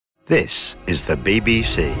This is the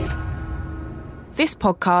BBC. This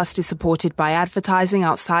podcast is supported by advertising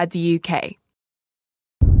outside the UK.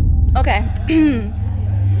 Okay.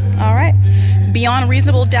 All right. Beyond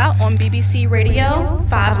Reasonable Doubt on BBC Radio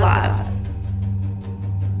 5 Live.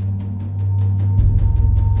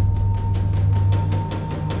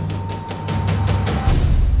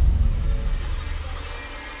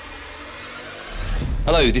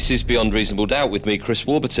 Hello, this is Beyond Reasonable Doubt with me, Chris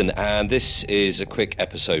Warburton, and this is a quick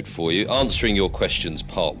episode for you, Answering Your Questions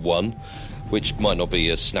Part 1, which might not be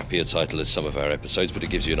as snappy a title as some of our episodes, but it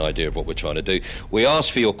gives you an idea of what we're trying to do. We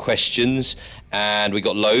asked for your questions, and we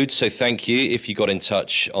got loads, so thank you if you got in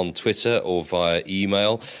touch on Twitter or via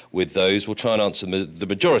email with those. We'll try and answer the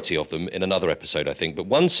majority of them in another episode, I think. But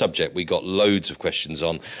one subject we got loads of questions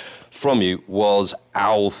on from you was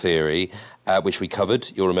owl theory, which we covered,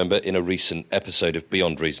 you'll remember, in a recent episode of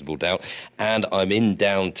Beyond Reasonable Doubt. And I'm in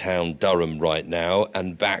downtown Durham right now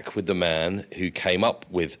and back with the man who came up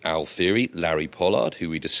with owl theory, Larry Pollard, who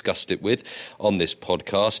we discussed it with on this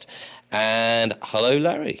podcast. And hello,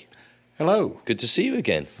 Larry. Hello. Good to see you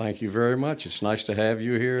again. Thank you very much. It's nice to have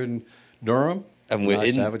you here in Durham. And we're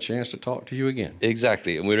nice to have a chance to talk to you again.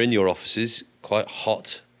 Exactly. And we're in your offices, quite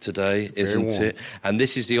hot today, isn't it? And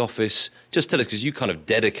this is the office. Just tell us, because you kind of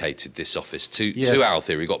dedicated this office to owl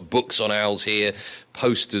theory. We've got books on owls here,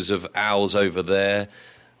 posters of owls over there,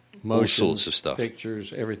 all sorts of stuff.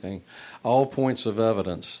 Pictures, everything. All points of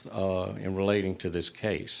evidence in relating to this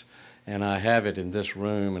case. And I have it in this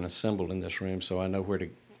room and assembled in this room, so I know where to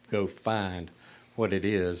go find what it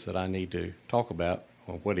is that I need to talk about,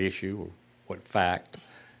 or what issue, or what fact,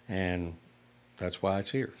 and that's why it's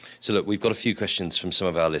here. So look, we've got a few questions from some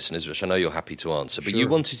of our listeners, which I know you're happy to answer, but you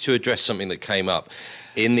wanted to address something that came up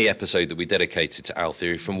in the episode that we dedicated to owl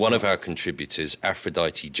theory from one of our contributors,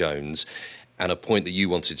 Aphrodite Jones, and a point that you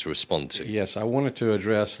wanted to respond to. Yes, I wanted to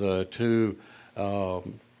address the two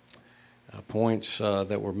points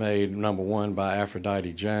that were made, number one, by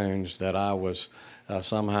Aphrodite Jones, that I was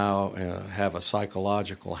somehow have a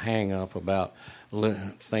psychological hang-up about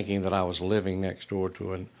thinking that I was living next door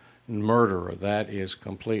to a murderer. That is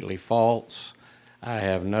completely false. I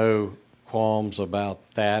have no qualms about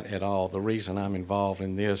that at all. The reason I'm involved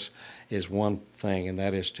in this is one thing, and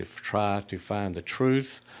that is to try to find the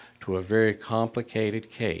truth to a very complicated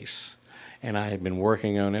case. And I have been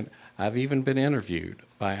working on it. I've even been interviewed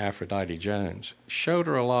by Aphrodite Jones, showed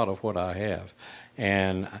her a lot of what I have.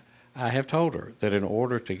 And I have told her that in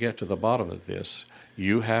order to get to the bottom of this,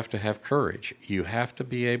 you have to have courage. You have to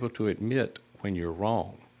be able to admit when you're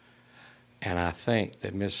wrong. And I think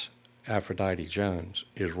that Miss Aphrodite Jones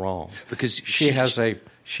is wrong, because she has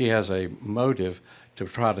a motive to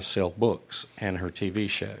try to sell books and her TV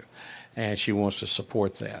show, and she wants to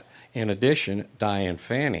support that. In addition, Diane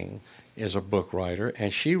Fanning is a book writer,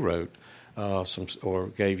 and she wrote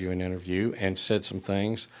gave you an interview and said some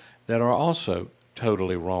things that are also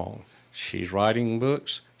totally wrong. She's writing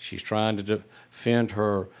books. She's trying to defend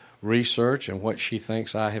her research and what she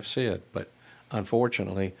thinks I have said, but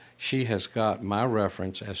unfortunately, she has got my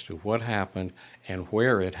reference as to what happened and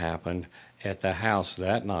where it happened at the house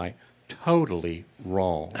that night totally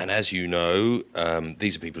wrong. And as you know,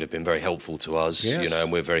 these are people who have been very helpful to us,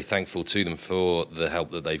 and we're very thankful to them for the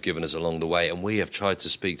help that they've given us along the way. And we have tried to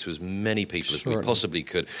speak to as many people as we possibly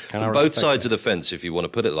could from both sides of the fence, if you want to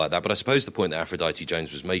put it like that. But I suppose the point that Aphrodite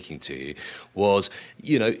Jones was making to you was,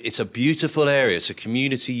 it's a beautiful area. It's a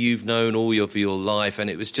community you've known all of your life.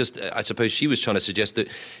 And it was just, I suppose she was trying to suggest that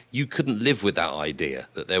you couldn't live with that idea,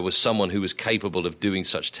 that there was someone who was capable of doing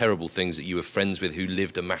such terrible things that you were friends with, who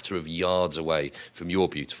lived a matter of yards away from your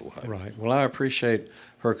beautiful home. Right. Well, I appreciate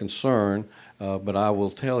her concern, but I will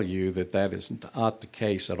tell you that is not the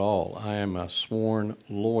case at all. I am a sworn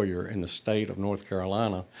lawyer in the state of North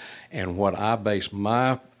Carolina, and what I base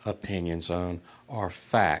my opinions on are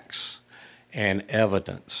facts and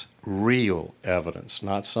evidence, real evidence,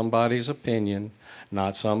 not somebody's opinion,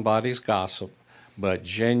 not somebody's gossip, but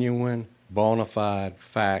genuine, bona fide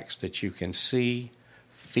facts that you can see,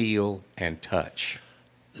 feel, and touch.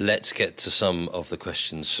 Let's get to some of the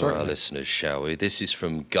questions for our listeners, shall we? This is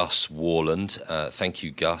from Gus Warland. Thank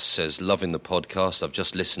you, Gus. Says, loving the podcast. I've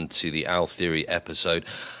just listened to the Owl Theory episode.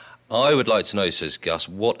 I would like to know, says Gus,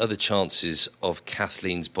 what are the chances of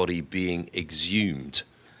Kathleen's body being exhumed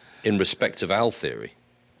in respect of Owl Theory?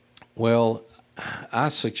 Well, I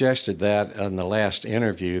suggested that in the last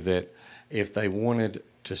interview, that if they wanted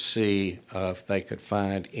to see if they could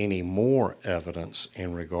find any more evidence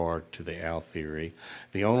in regard to the owl theory,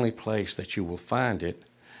 the only place that you will find it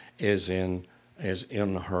is in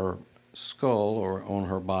her skull or on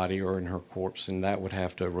her body or in her corpse, and that would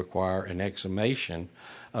have to require an exhumation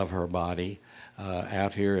of her body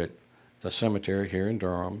out here at the cemetery here in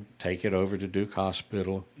Durham, take it over to Duke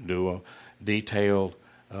Hospital, do a detailed,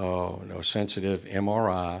 sensitive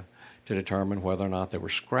MRI to determine whether or not there were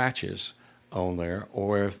scratches on there,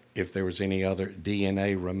 or if there was any other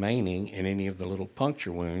DNA remaining in any of the little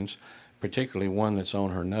puncture wounds, particularly one that's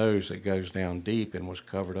on her nose that goes down deep and was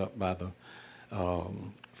covered up by the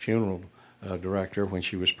funeral director when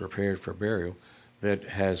she was prepared for burial, that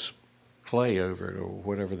has clay over it or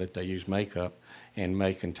whatever that they use, makeup, and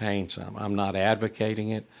may contain some. I'm not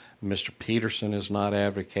advocating it. Mr. Peterson is not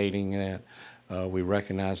advocating that. We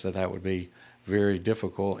recognize that would be very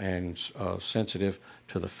difficult and sensitive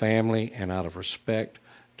to the family, and out of respect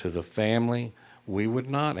to the family, we would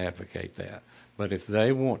not advocate that. But if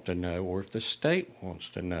they want to know, or if the state wants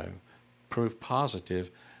to know, proof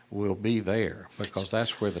positive will be there, because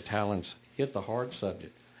that's where the Talons hit the hard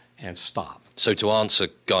subject and stop. So to answer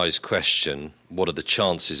Guy's question, what are the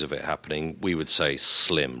chances of it happening? We would say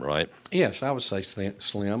slim, right? Yes, I would say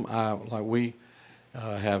slim. We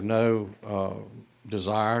have no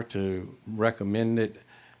desire to recommend it.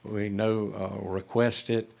 We request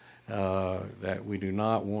it, that we do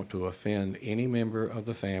not want to offend any member of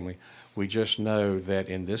the family. We just know that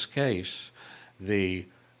in this case, the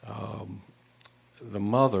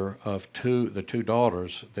mother of the two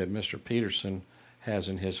daughters that Mr. Peterson has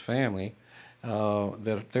in his family,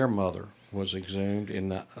 that their mother was exhumed in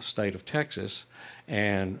the state of Texas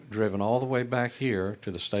and driven all the way back here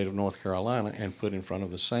to the state of North Carolina and put in front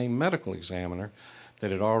of the same medical examiner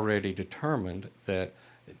that had already determined that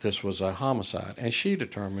this was a homicide. And she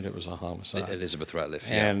determined it was a homicide. Elizabeth Ratliff,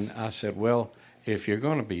 yeah. And I said, well, if you're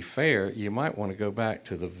going to be fair, you might want to go back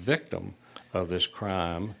to the victim of this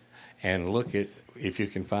crime and look at if you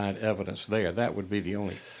can find evidence there. That would be the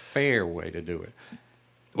only fair way to do it.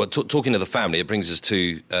 Well, talking to the family, it brings us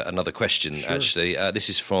to another question, Sure. actually. This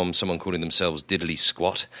is from someone calling themselves Diddly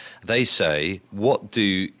Squat. They say, what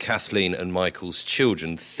do Kathleen and Michael's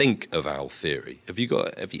children think of our theory? Have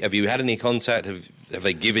you had any contact? Have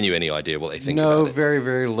they given you any idea what they think about it? No, very,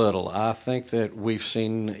 very little. I think that we've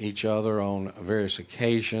seen each other on various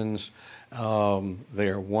occasions. They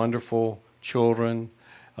are wonderful children.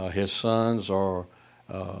 His sons are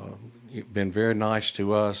been very nice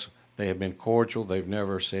to us. They have been cordial. They've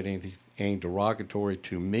never said anything derogatory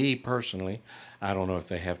to me personally. I don't know if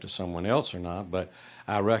they have to someone else or not, but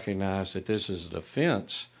I recognize that this is a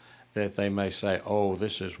defense that they may say, oh,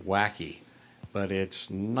 this is wacky. But it's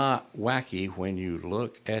not wacky when you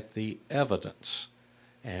look at the evidence.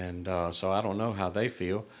 And so I don't know how they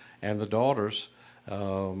feel. And the daughters,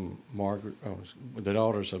 the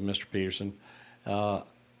daughters of Mr. Peterson,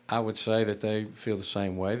 I would say that they feel the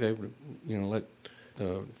same way. They would, let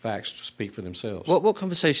the facts speak for themselves. What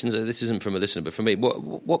conversations, this isn't from a listener, but from me,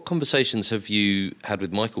 what conversations have you had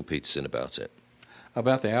with Michael Peterson about it?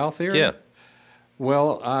 About the owl theory? Yeah.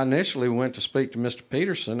 Well, I initially went to speak to Mr.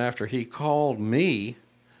 Peterson after he called me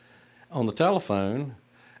on the telephone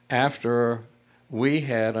after we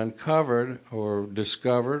had uncovered or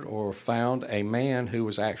discovered or found a man who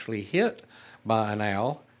was actually hit by an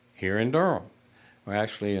owl here in Durham. We're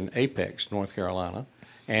actually in Apex, North Carolina,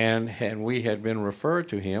 and we had been referred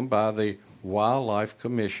to him by the Wildlife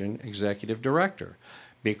Commission Executive Director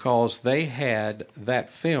because they had that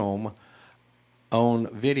film on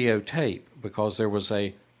videotape because there was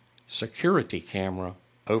a security camera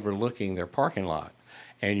overlooking their parking lot.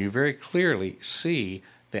 And you very clearly see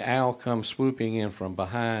the owl come swooping in from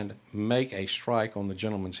behind, make a strike on the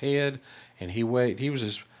gentleman's head, and he was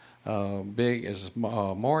as big as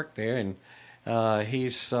Mark there, and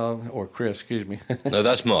or Chris, excuse me. No,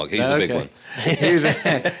 that's Mark. He's the big one. he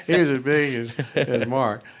was as big as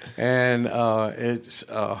Mark. And it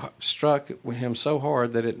struck him so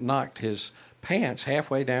hard that it knocked his pants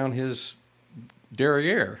halfway down his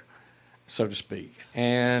derriere, so to speak.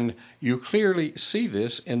 And you clearly see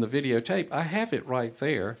this in the videotape. I have it right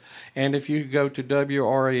there. And if you go to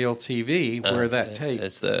WRAL-TV, where that tape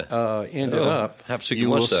ended up, you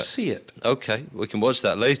will see it. Okay, we can watch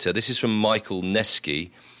that later. This is from Michael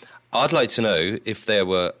Nesky. I'd like to know if there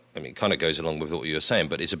were, it kind of goes along with what you were saying,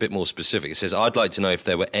 but it's a bit more specific. It says, I'd like to know if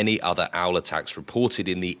there were any other owl attacks reported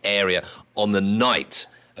in the area on the night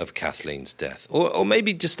of Kathleen's death, or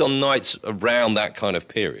maybe just on nights around that kind of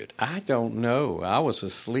period. I don't know. I was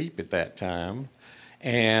asleep at that time,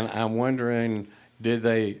 and I'm wondering, did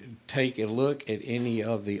they take a look at any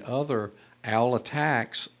of the other owl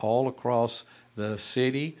attacks all across the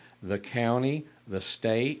city, the county, the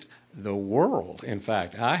state, the world? In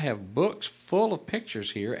fact, I have books full of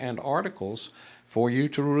pictures here and articles for you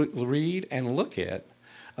to read and look at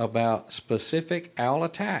about specific owl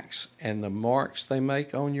attacks and the marks they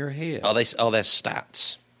make on your head. Are there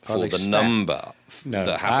stats for the stats? number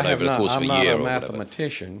that happened over the course of a year? I'm not a or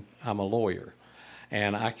mathematician. I'm a lawyer,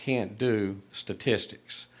 and I can't do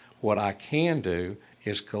statistics. What I can do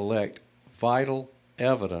is collect vital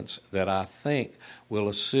evidence that I think will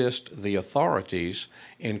assist the authorities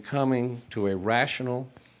in coming to a rational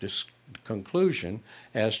conclusion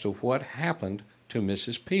as to what happened to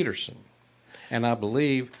Mrs. Peterson. And I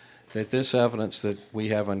believe that this evidence that we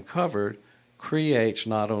have uncovered creates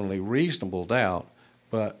not only reasonable doubt,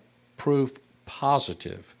 but proof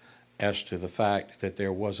positive as to the fact that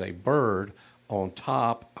there was a bird on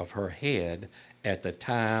top of her head at the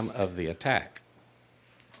time of the attack.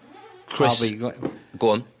 Chris, go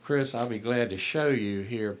on. Chris, I'll be glad to show you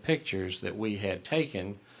here pictures that we had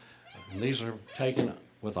taken. These are taken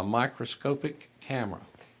with a microscopic camera.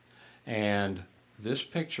 And this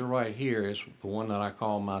picture right here is the one that I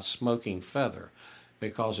call my smoking feather,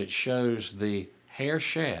 because it shows the hair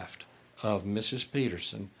shaft of Mrs.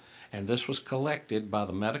 Peterson. And this was collected by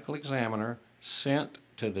the medical examiner, sent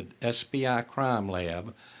to the SBI crime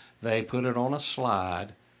lab. They put it on a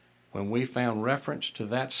slide. When we found reference to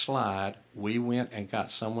that slide, we went and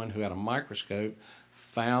got someone who had a microscope,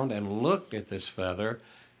 found and looked at this feather,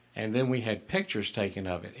 and then we had pictures taken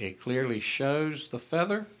of it. It clearly shows the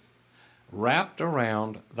feather wrapped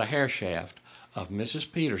around the hair shaft of Mrs.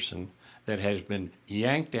 Peterson that has been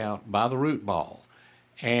yanked out by the root ball,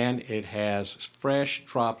 and it has fresh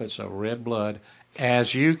droplets of red blood,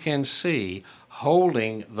 as you can see,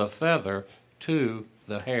 holding the feather to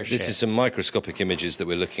the hair shaft. This is some microscopic images that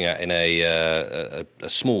we're looking at in a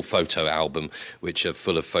small photo album, which are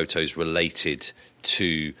full of photos related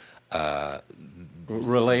to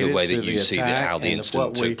the way that you see how the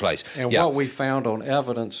incident took place. And what we found on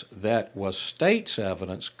evidence that was state's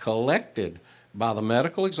evidence collected by the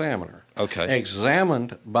medical examiner,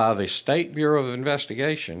 examined by the State Bureau of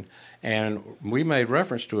Investigation, and we made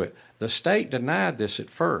reference to it. The state denied this at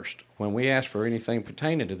first. When we asked for anything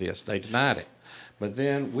pertaining to this, they denied it. But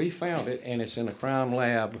then we found it, and it's in a crime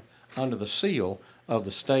lab under the seal of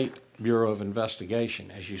the State Bureau of Investigation,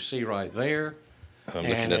 as you see right there. I'm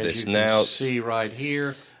looking at this now. Can see right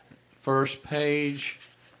here, first page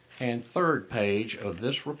and third page of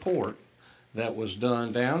this report that was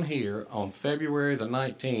done down here on February the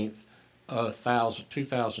 19th,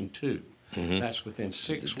 2002. Mm-hmm. That's within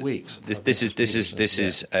 6 weeks. This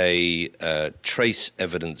is a trace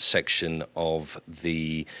evidence section of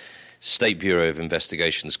the State Bureau of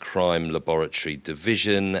Investigation's Crime Laboratory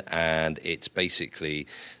Division, and it's basically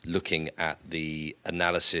looking at the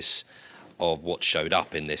analysis of what showed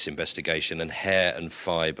up in this investigation, and hair and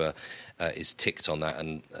fibre is ticked on that,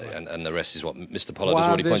 and the rest is what Mr. Pollard has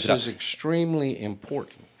already pointed out. This is extremely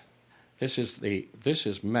important. This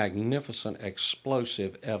is magnificent,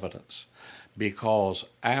 explosive evidence, because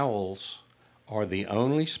owls are the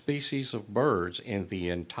only species of birds in the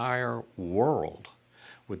entire world,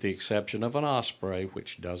 with the exception of an osprey,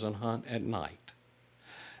 which doesn't hunt at night,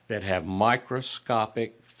 that have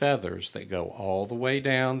microscopic feathers that go all the way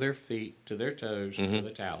down their feet to their toes to the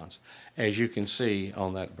talons, as you can see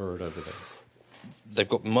on that bird over there. They've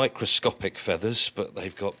got microscopic feathers, but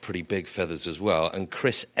they've got pretty big feathers as well. And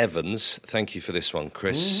Chris Evans, thank you for this one,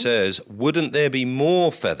 Chris, says, wouldn't there be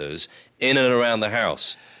more feathers in and around the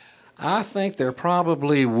house? I think there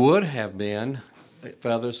probably would have been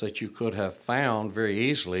feathers that you could have found very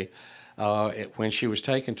easily. When she was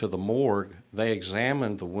taken to the morgue, they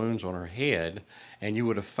examined the wounds on her head, and you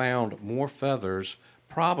would have found more feathers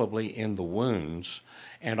probably in the wounds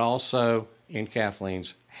and also in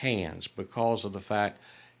Kathleen's hands, because of the fact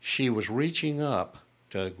she was reaching up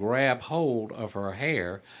to grab hold of her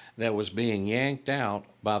hair that was being yanked out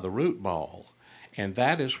by the root ball. And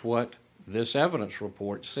that is what this evidence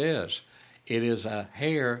report says. It is a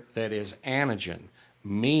hair that is anagen,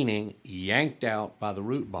 meaning yanked out by the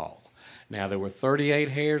root ball. Now, there were 38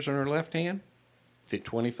 hairs in her left hand,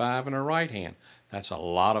 25 in her right hand. That's a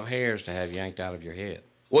lot of hairs to have yanked out of your head.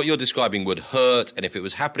 What you're describing would hurt, and if it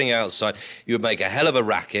was happening outside, you would make a hell of a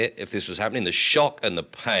racket if this was happening. The shock and the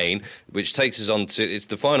pain, which takes us on to, it's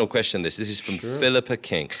the final question. This is from Philippa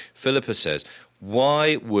King. Philippa says,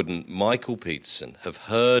 why wouldn't Michael Peterson have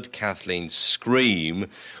heard Kathleen scream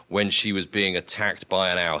when she was being attacked by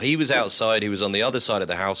an owl? He was outside, he was on the other side of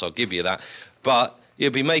the house, I'll give you that, but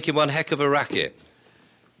you'd be making one heck of a racket.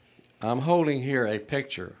 I'm holding here a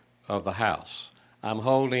picture of the house. I'm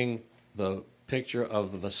holding the picture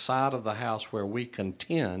of the side of the house where we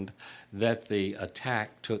contend that the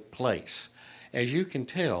attack took place. As you can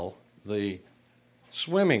tell, the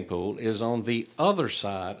swimming pool is on the other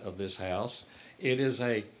side of this house. It is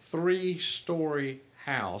a 3-story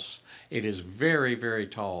house. It is very, very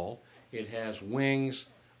tall. It has wings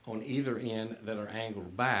on either end that are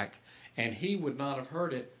angled back, and he would not have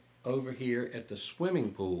heard it over here at the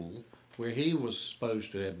swimming pool where he was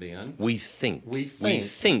supposed to have been. We think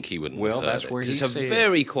he wouldn't well, have heard that's it. where he It's a said.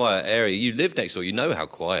 very quiet area. You live next door. You know how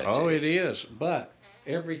quiet Oh, it is. it is. But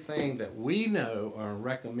everything that we know or are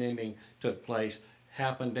recommending took place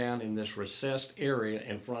happened down in this recessed area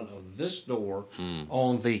in front of this door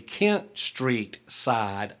on the Kent Street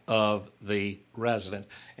side of the residence.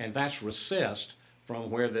 And that's recessed from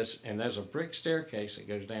where this, and there's a brick staircase that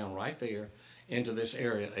goes down right there into this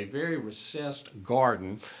area, a very recessed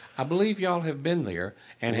garden. I believe y'all have been there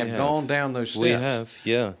and have gone down those steps. We have,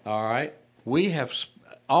 yeah. All right. We have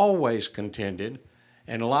always contended,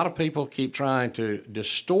 and a lot of people keep trying to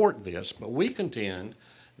distort this, but we contend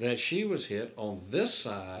that she was hit on this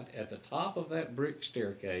side at the top of that brick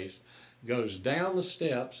staircase, goes down the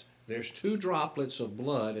steps. There's 2 droplets of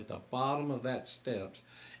blood at the bottom of that steps,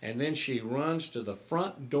 and then she runs to the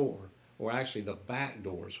front door, or actually the back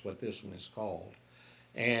door is what this one is called,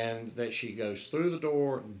 and that she goes through the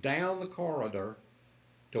door, down the corridor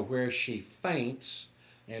to where she faints,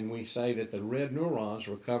 and we say that the red neurons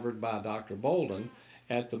recovered by Dr. Bolden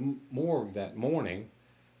at the morgue that morning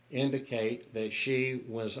indicate that she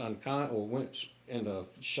was unconscious or went into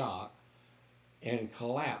shock and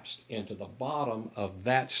collapsed into the bottom of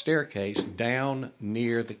that staircase down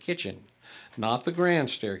near the kitchen. Not the grand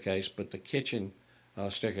staircase, but the kitchen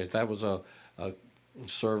staircase. That was a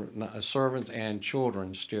servants and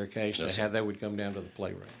children's staircase that would come down to the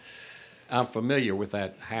playroom. I'm familiar with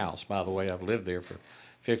that house, by the way. I've lived there for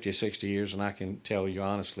 50 or 60 years, and I can tell you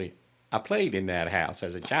honestly, I played in that house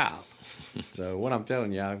as a child. So what I'm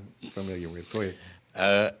telling you, I'm familiar with. Go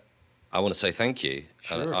ahead. I want to say thank you.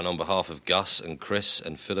 Sure. And on behalf of Gus and Chris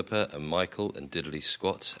and Philippa and Michael and Diddley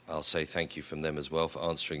Squat, I'll say thank you from them as well for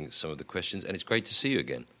answering some of the questions. And it's great to see you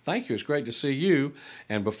again. Thank you. It's great to see you.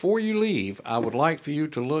 And before you leave, I would like for you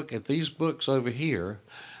to look at these books over here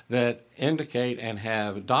that indicate and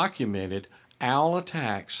have documented owl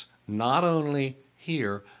attacks not only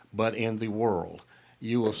here but in the world.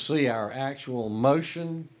 You will see our actual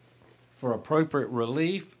motion for appropriate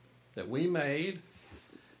relief that we made,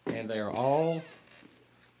 and they are all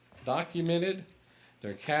documented.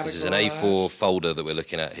 They're categorized. This is an A4 folder that we're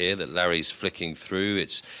looking at here that Larry's flicking through.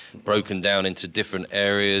 It's broken down into different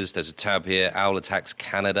areas. There's a tab here, Owl Attacks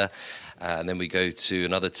Canada, and then we go to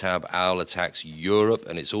another tab, Owl Attacks Europe,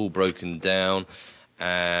 and it's all broken down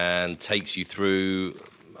and takes you through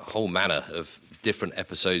a whole manner of different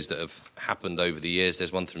episodes that have happened over the years.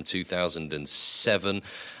 There's one from 2007.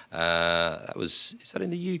 Is that in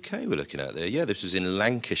the UK we're looking at there? Yeah, this was in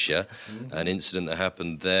Lancashire, an incident that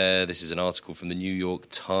happened there. This is an article from the New York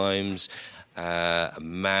Times. A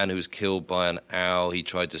man who was killed by an owl. He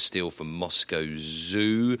tried to steal from Moscow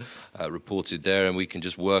Zoo, reported there, and we can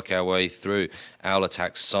just work our way through Owl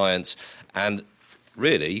Attacks Science. And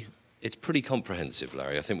really, it's pretty comprehensive,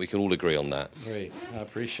 Larry. I think we can all agree on that. Great. I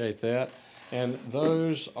appreciate that. And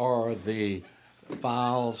those are the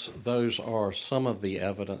files, those are some of the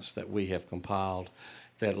evidence that we have compiled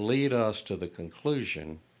that lead us to the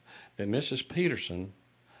conclusion that Mrs. Peterson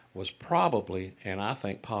was probably, and I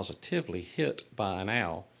think positively, hit by an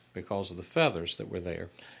owl because of the feathers that were there,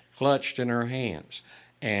 clutched in her hands.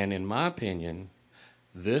 And in my opinion,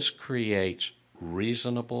 this creates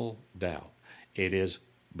reasonable doubt. It is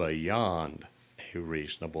beyond a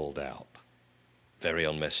reasonable doubt. Very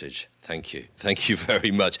on message. Thank you. Thank you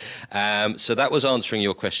very much. So that was Answering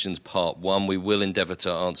Your Questions Part 1. We will endeavour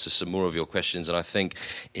to answer some more of your questions, and I think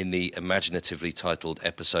in the imaginatively titled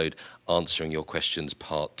episode, Answering Your Questions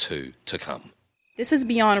Part 2 to come. This is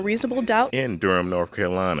Beyond Reasonable Doubt in Durham, North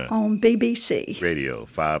Carolina. On BBC Radio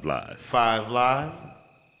 5 Live. 5 Live.